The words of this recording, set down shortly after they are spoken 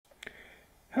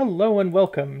Hello and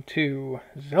welcome to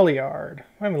Zeliard.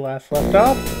 When we last left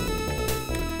off,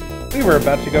 we were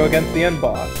about to go against the end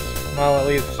boss. Well, at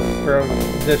least for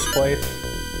this place.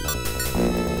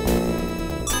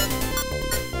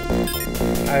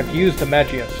 I've used the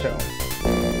Magia Stone.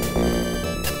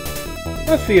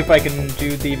 Let's see if I can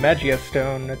do the Magia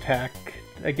Stone attack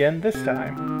again this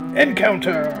time.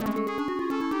 Encounter!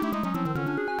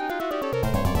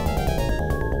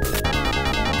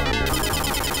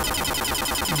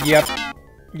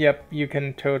 Yep, you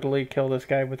can totally kill this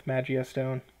guy with Magia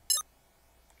Stone.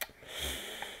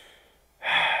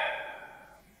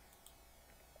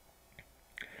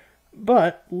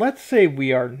 But, let's say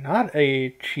we are not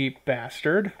a cheap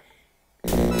bastard.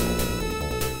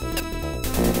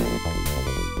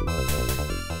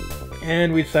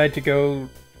 And we decide to go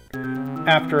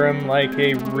after him like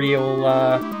a real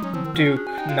Duke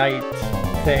Knight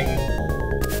thing.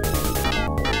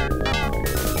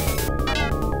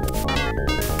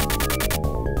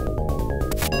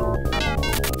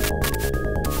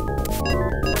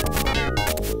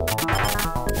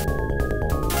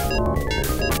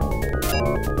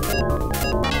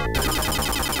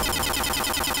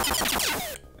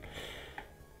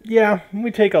 Yeah,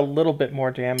 we take a little bit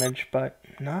more damage, but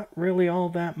not really all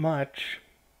that much.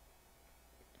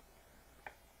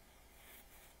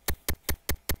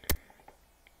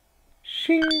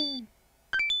 Shing!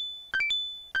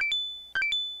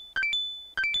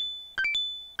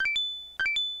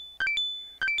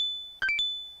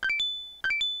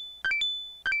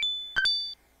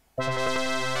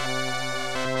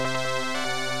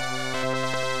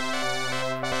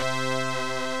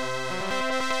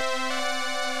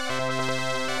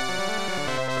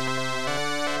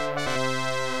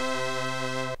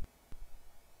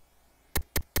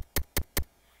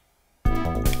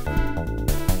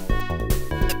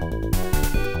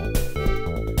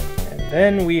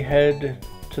 Then we head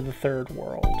to the third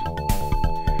world.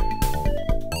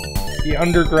 The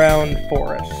underground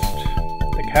forest.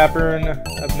 The cavern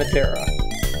of Madeira.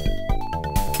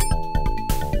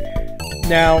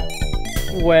 Now,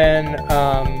 when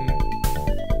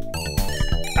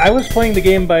I was playing the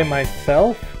game by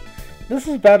myself, this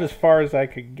is about as far as I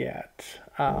could get.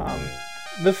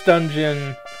 This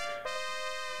dungeon,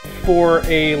 for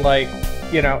a,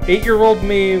 8-year-old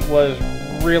me, was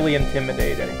really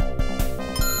intimidating.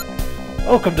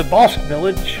 Welcome to Bosk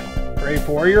Village, brave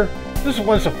warrior. This is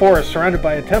once a forest surrounded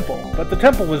by a temple, but the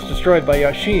temple was destroyed by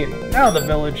Yashin. Now the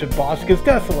village of Bosk is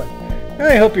desolate.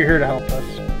 I hope you're here to help us.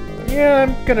 Yeah,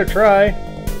 I'm gonna try.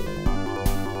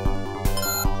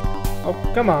 Oh,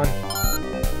 come on.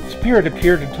 The spirit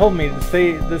appeared and told me to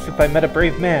say this if I met a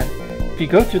brave man. If you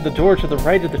go through the door to the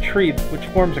right of the tree, which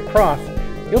forms a cross,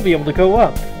 you'll be able to go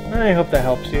up. I hope that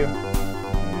helps you.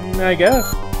 I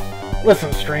guess.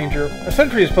 Listen, stranger. A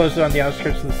sentry is posted on the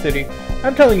outskirts of the city.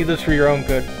 I'm telling you this for your own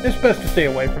good. It's best to stay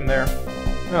away from there.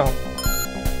 Oh.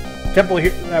 The temple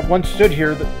here, that once stood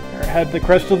here had the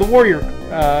crest of the warrior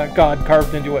god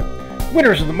carved into it.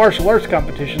 Winners of the martial arts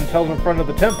competitions held in front of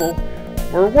the temple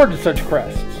were awarded such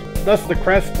crests. Thus the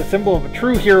crest, the symbol of a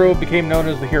true hero, became known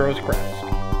as the hero's crest.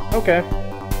 Okay.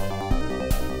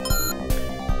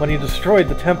 When he destroyed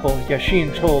the temple,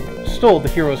 Yashin stole the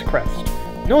hero's crest.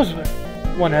 No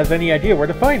one has any idea where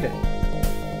to find it.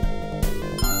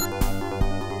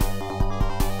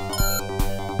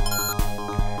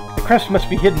 The crest must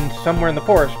be hidden somewhere in the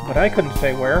forest, but I couldn't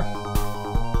say where.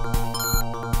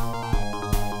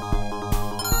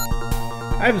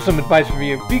 I have some advice for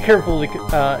you. Be careful if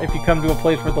you come to a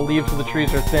place where the leaves of the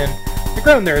trees are thin. The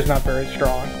ground there is not very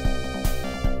strong.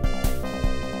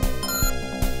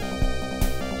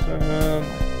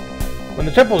 When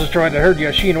the temple was destroyed, I heard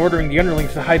Yashin ordering the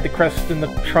underlings to hide the crest in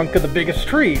the trunk of the biggest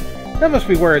tree. That must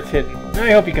be where it's hidden.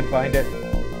 I hope you can find it.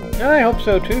 I hope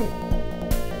so, too.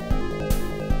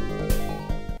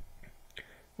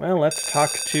 Well, let's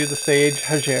talk to the sage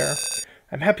Hajer.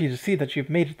 I'm happy to see that you've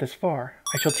made it this far.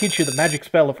 I shall teach you the magic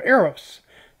spell of Eros.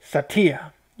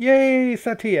 Satya. Yay,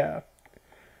 Satya.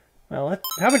 Well,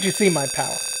 how about you see my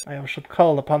power? I shall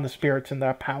call upon the spirits in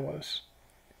their powers.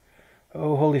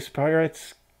 Oh, holy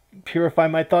spirits, purify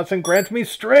my thoughts and grant me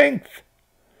strength!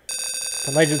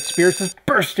 The light of the spirits is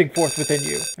bursting forth within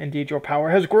you. Indeed, your power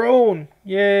has grown.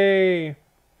 Yay!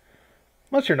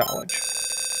 What's your knowledge?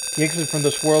 The exit from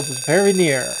this world is very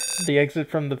near the exit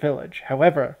from the village.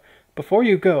 However, before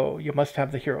you go, you must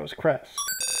have the hero's crest.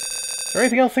 Is there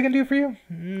anything else I can do for you?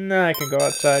 Nah, I can go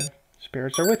outside.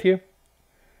 Spirits are with you.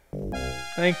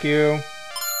 Thank you.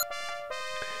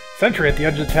 Sentry at the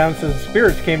edge of the town says the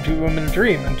spirits came to him in a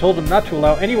dream and told him not to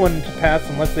allow anyone to pass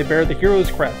unless they bear the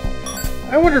hero's crest.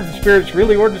 I wonder if the spirits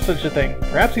really ordered such a thing.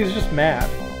 Perhaps he's just mad.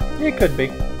 It could be.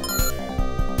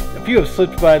 A few have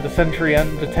slipped by the sentry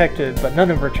undetected, but none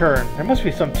have returned. There must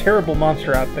be some terrible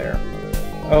monster out there.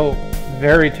 Oh,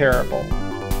 very terrible.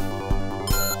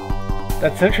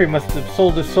 That sentry must have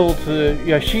sold his soul to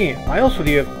Yashin. Why else would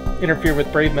he interfere with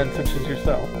brave men such as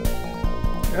yourself?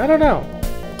 I don't know.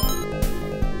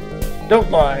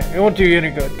 Don't lie. It won't do you any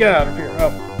good. Get out of here.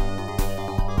 Oh.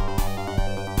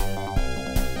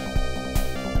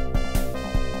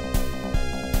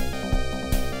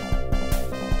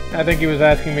 I think he was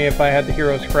asking me if I had the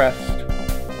hero's crest.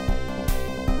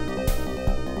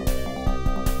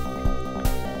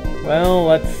 Well,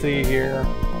 let's see here.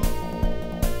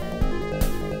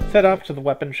 Set off to the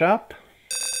weapon shop.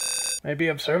 May I be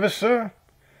of service, sir?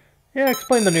 Yeah,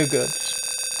 explain the new goods.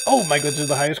 Oh, my goods are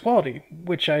the highest quality.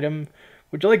 Which item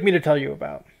would you like me to tell you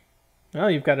about?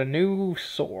 Well, you've got a new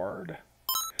sword.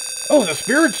 Oh, the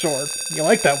spirit sword! You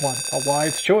like that one. A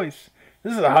wise choice.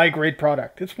 This is a high-grade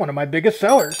product. It's one of my biggest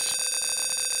sellers.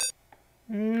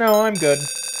 No, I'm good.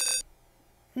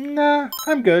 Nah,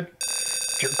 I'm good.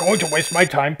 If you're going to waste my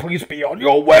time, please be on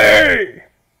your way!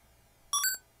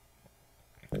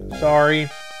 Sorry.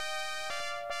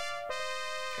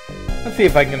 Let's see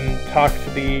if I can talk to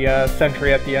the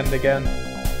sentry at the end again.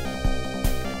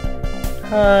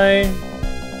 Hi.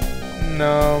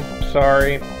 No,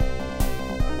 sorry.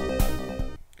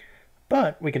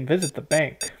 But we can visit the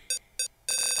bank.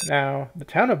 Now, the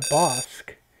town of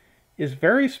Bosk is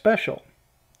very special.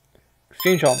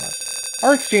 Exchange almas.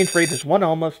 Our exchange rate is 1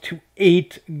 almas to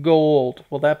 8 gold.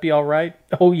 Will that be alright?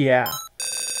 Oh, yeah.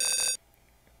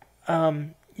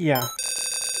 Yeah.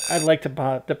 I'd like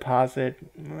to deposit,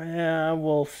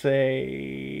 we'll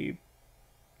say...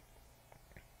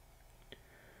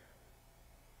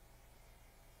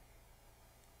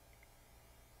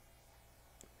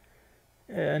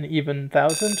 an even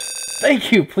 1,000?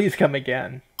 Thank you! Please come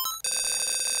again.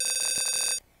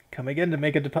 Come again to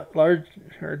make a deposit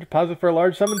for a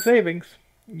large sum in savings.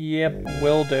 Yep,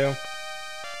 will do.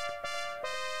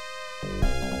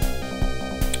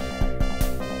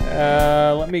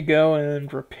 Let me go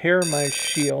and repair my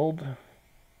shield.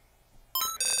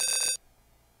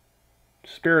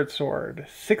 Spirit sword,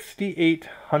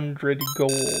 6,800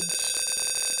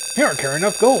 golds. You don't carry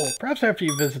enough gold. Perhaps after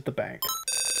you visit the bank.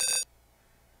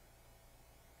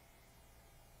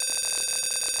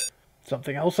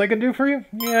 Something else I can do for you?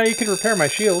 Yeah, you can repair my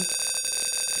shield.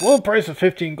 Low price of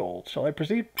 15 gold. Shall I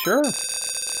proceed? Sure.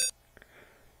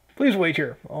 Please wait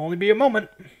here. I'll only be a moment.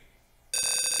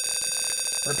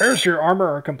 Repairs to your armor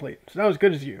are complete. It's not as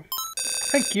good as you.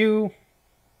 Thank you.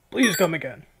 Please come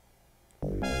again.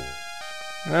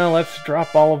 Well, let's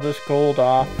drop all of this gold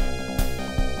off.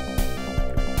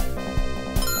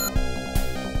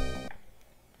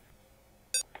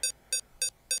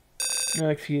 Oh,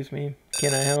 excuse me.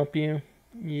 Can I help you?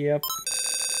 Yep.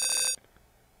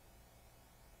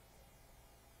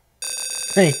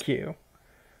 Thank you.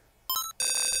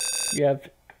 You have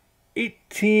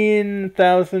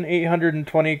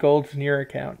 18,820 golds in your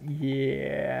account.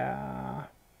 Yeah.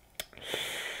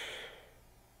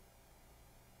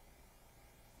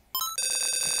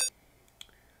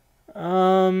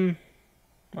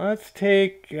 Let's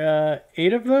take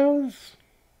 8 of those.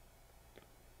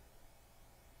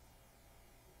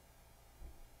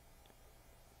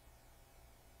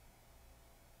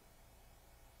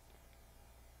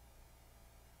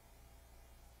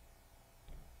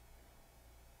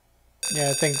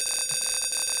 Yeah, I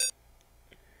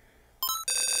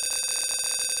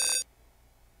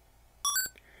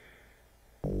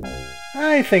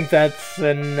think that's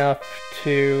enough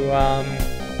to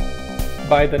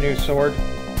buy the new sword.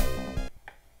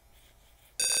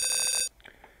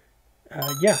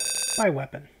 Yeah, buy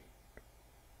weapon.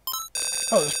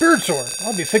 Oh, the spirit sword.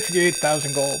 I'll be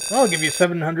 68,000 gold. I'll give you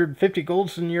 750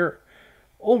 golds in your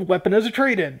old weapon as a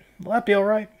trade-in. Will that be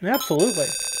alright? Absolutely.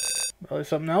 Well,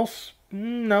 something else?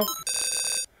 No.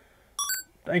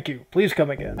 Thank you. Please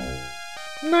come again.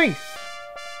 Nice.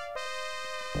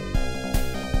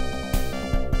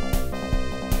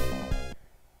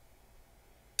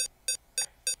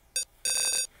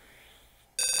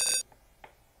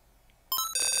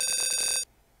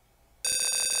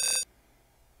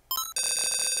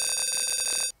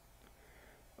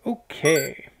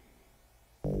 Okay.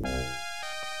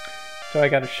 So I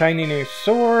got a shiny new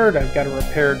sword, I've got a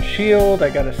repaired shield, I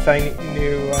got a shiny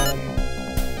new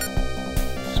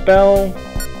spell.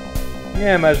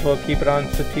 Yeah, I might as well keep it on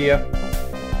Satya.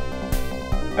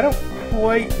 I don't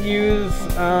quite use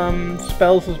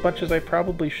spells as much as I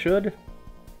probably should.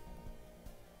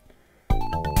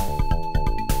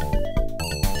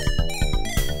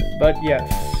 But yes.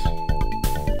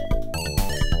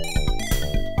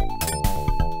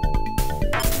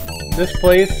 This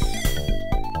place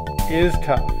is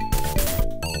tough.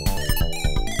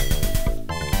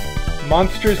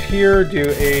 Monsters here do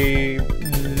a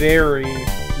very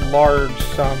large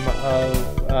sum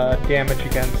of damage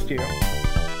against you.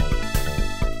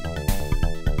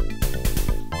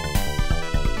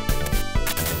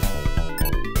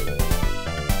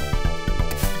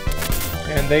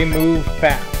 And they move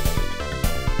fast.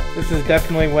 This is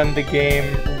definitely when the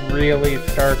game really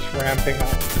starts ramping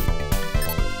up.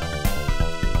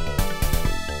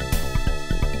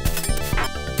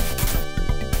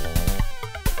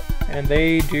 And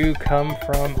they do come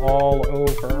from all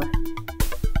over.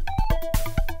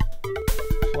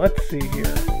 So let's see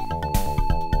here.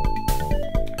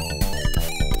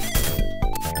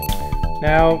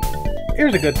 Now,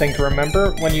 here's a good thing to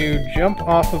remember. When you jump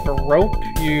off of a rope,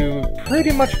 you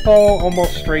pretty much fall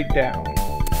almost straight down.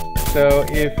 So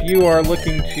if you are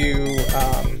looking to...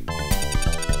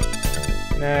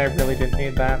 nah, I really didn't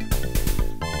need that.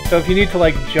 So if you need to,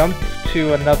 like, jump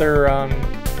to another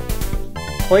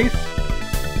place,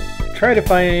 try to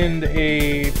find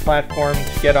a platform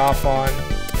to get off on,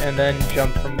 and then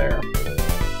jump from there.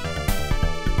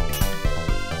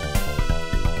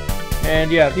 And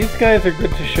yeah, these guys are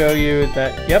good to show you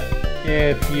that, yep,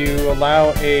 if you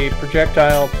allow a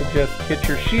projectile to just hit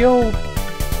your shield,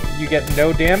 you get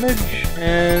no damage,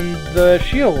 and the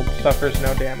shield suffers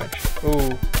no damage.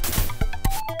 Ooh.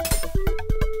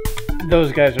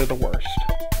 Those guys are the worst.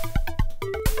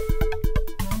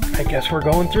 I guess we're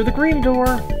going through the green door.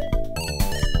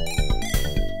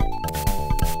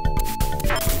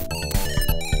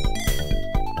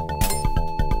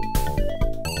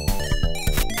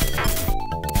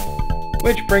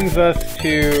 Which brings us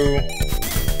to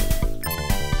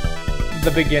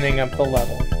the beginning of the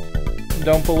level.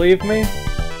 Don't believe me?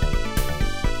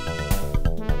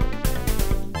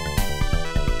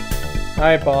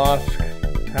 Hi, boss.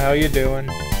 How you doing?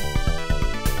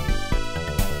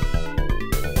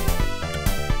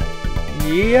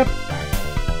 Yep.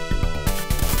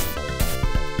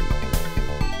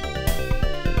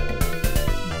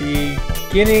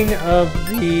 Beginning of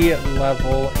the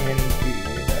level, indeed.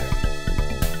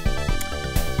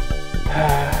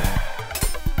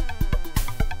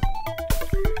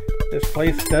 This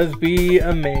place does be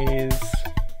a maze.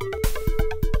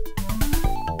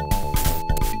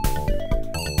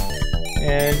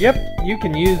 And yep, you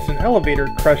can use an elevator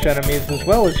to crush enemies as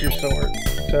well as your sword.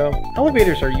 So,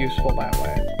 elevators are useful that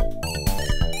way.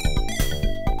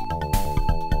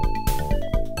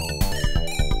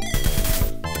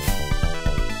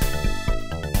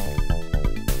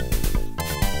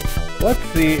 Let's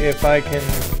see if I can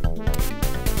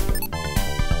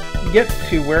get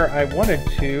to where I wanted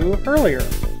to earlier.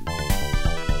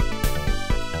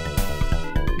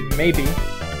 Maybe,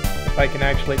 if I can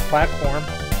actually platform.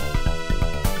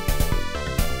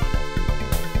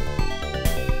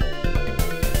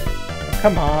 Oh,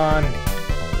 come on.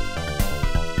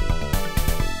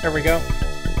 There we go.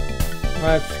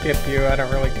 Let's skip you, I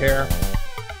don't really care.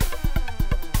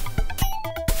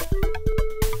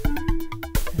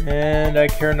 And I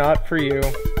care not for you.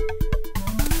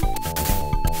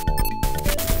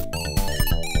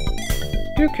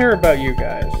 Do care about you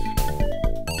guys.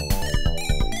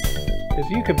 Because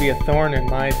you could be a thorn in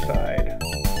my side.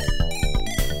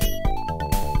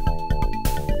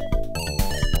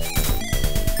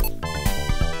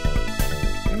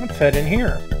 Let's head in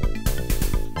here.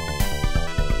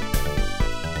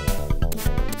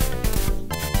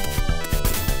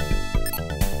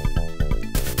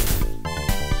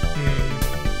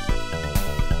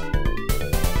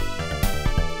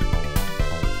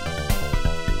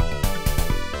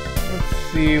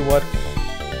 See what's...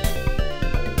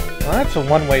 Well, that's a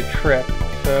one-way trip,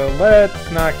 so let's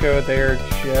not go there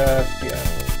just yet.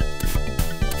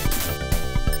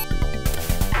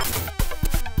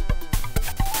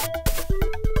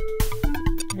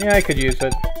 Yeah, I could use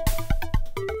it.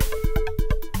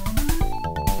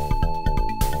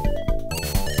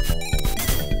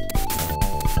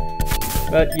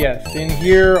 But yes, in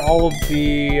here all of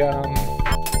the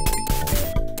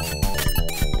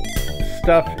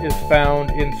stuff is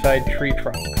found inside tree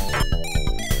trunks.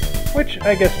 Which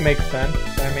I guess makes sense.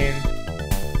 I mean,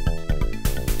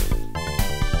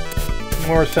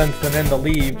 more sense than in the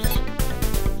leaves.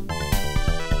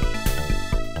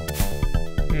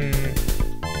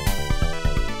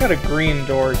 Got a green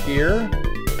door here.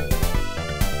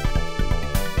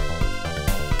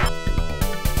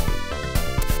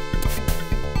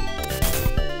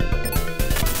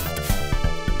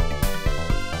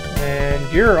 And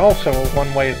And you're also a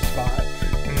one-way spot.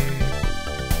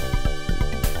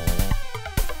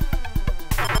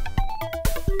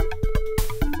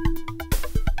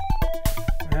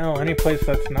 Well, any place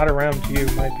that's not around you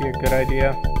might be a good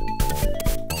idea.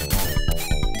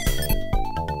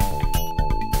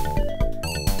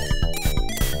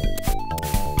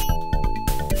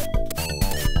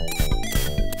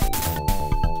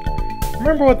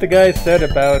 Remember what the guy said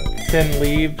about thin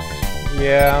leaves?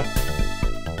 Yeah.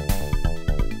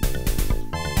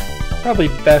 Probably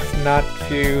best not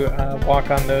to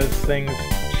walk on those things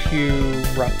too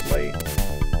roughly.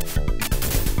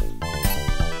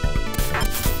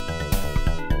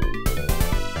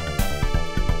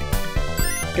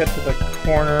 Get to the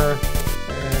corner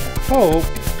and hope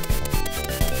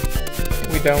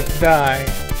we don't die.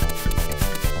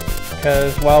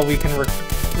 Because while we can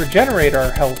regenerate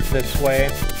our health this way,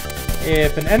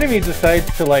 if an enemy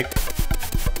decides to like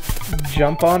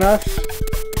jump on us,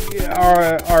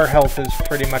 our health is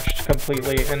pretty much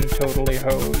completely and totally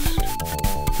hosed.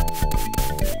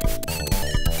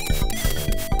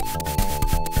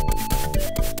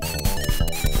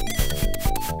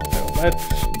 So let's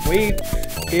wait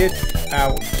it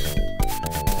out.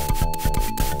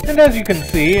 And as you can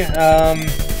see,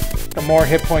 the more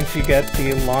hit points you get,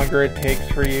 the longer it takes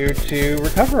for you to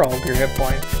recover all of your hit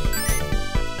points.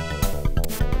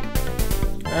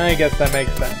 I guess that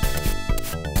makes sense.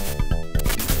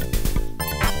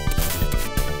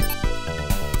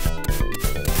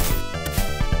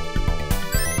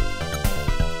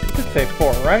 You could say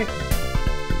 4, right?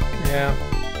 Yeah.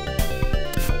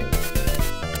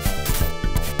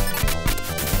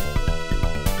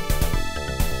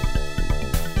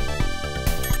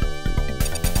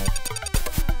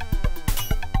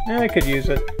 I could use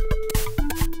it.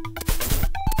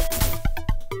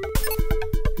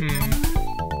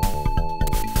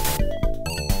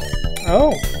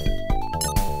 Oh!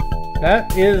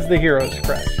 That is the hero's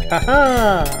crest.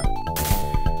 Haha!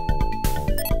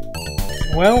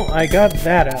 Well, I got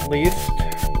that at least.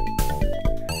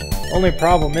 Only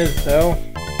problem is, though,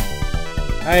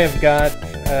 I have got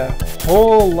a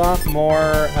whole lot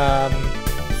more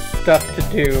stuff to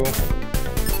do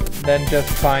than just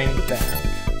find that.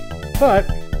 But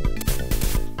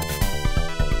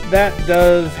that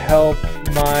does help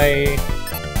my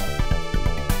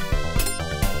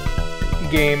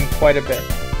game quite a bit.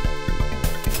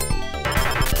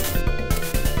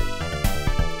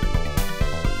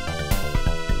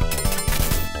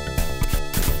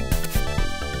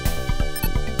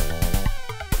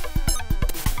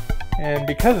 And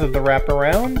because of the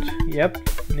wraparound, yep,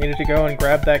 needed to go and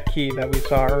grab that key that we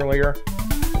saw earlier.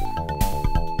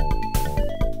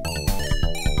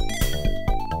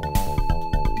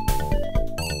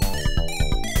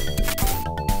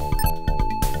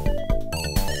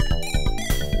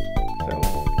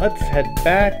 Let's head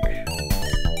back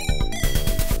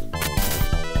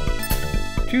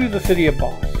to the city of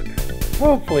Bosk.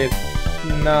 Hopefully it's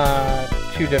not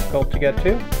too difficult to get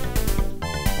to.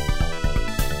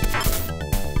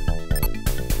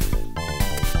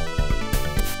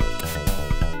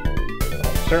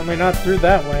 Well, certainly not through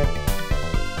that way.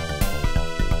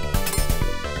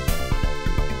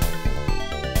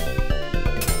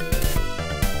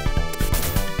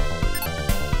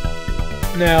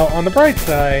 Now, on the bright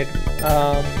side,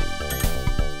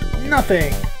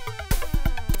 nothing.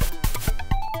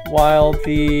 While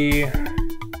the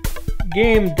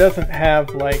game doesn't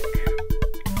have, like,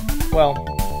 well,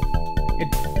 it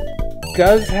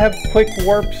does have quick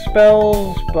warp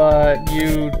spells, but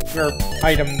or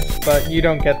items, but you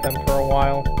don't get them for a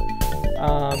while.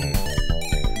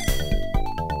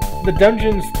 The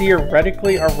dungeons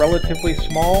theoretically are relatively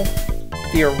small,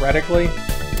 theoretically.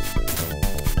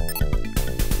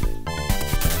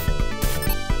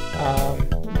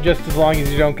 Just as long as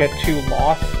you don't get too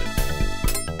lost.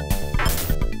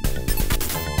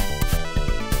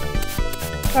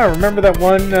 I remember that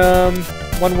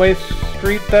one-way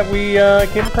street that we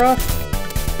came across?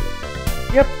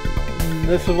 Yep,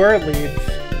 this is where it leads.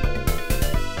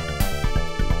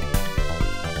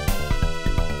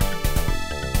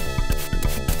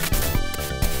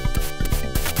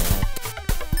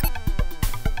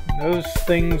 Those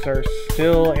things are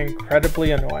still incredibly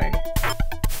annoying.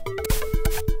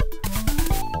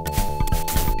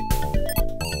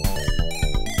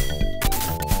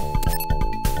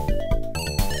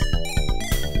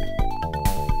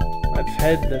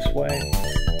 Head this way.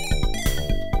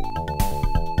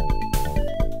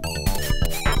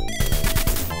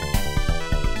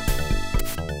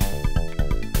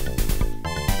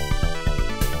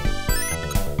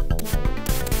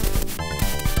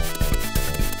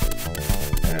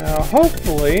 Now,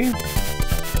 hopefully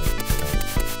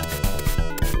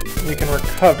we can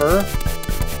recover.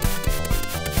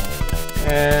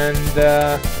 And,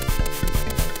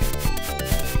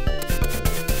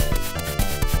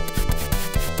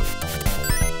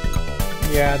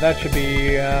 yeah, that should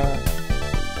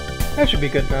be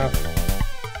good enough.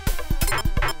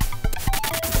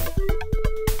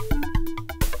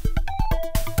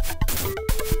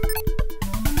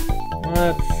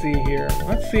 Let's see here.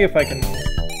 Let's see if I can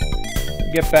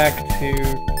get back to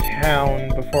town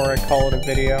before I call it a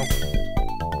video.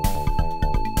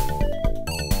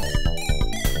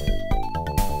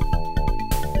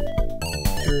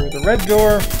 Through the red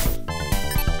door.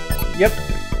 Yep.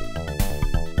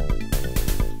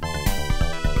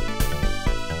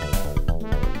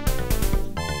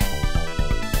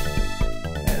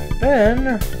 And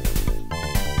then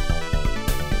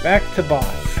back to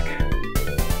Bosk.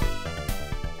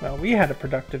 Well, we had a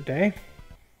productive day.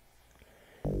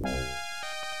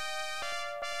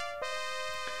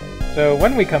 So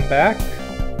when we come back,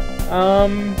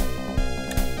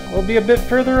 we'll be a bit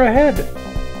further ahead.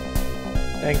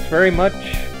 Thanks very much.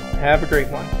 Have a great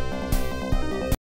one.